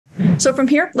So from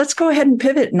here, let's go ahead and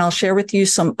pivot, and I'll share with you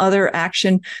some other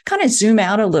action, kind of zoom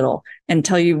out a little and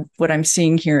tell you what I'm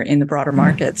seeing here in the broader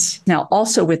markets. Now,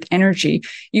 also with energy,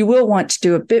 you will want to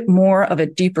do a bit more of a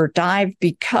deeper dive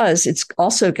because it's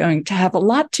also going to have a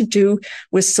lot to do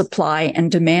with supply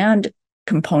and demand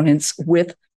components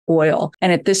with oil.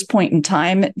 And at this point in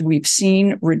time, we've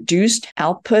seen reduced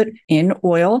output in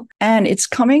oil, and it's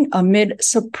coming amid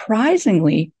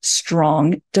surprisingly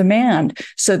strong demand.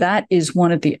 So that is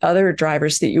one of the other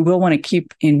drivers that you will want to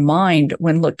keep in mind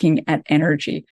when looking at energy.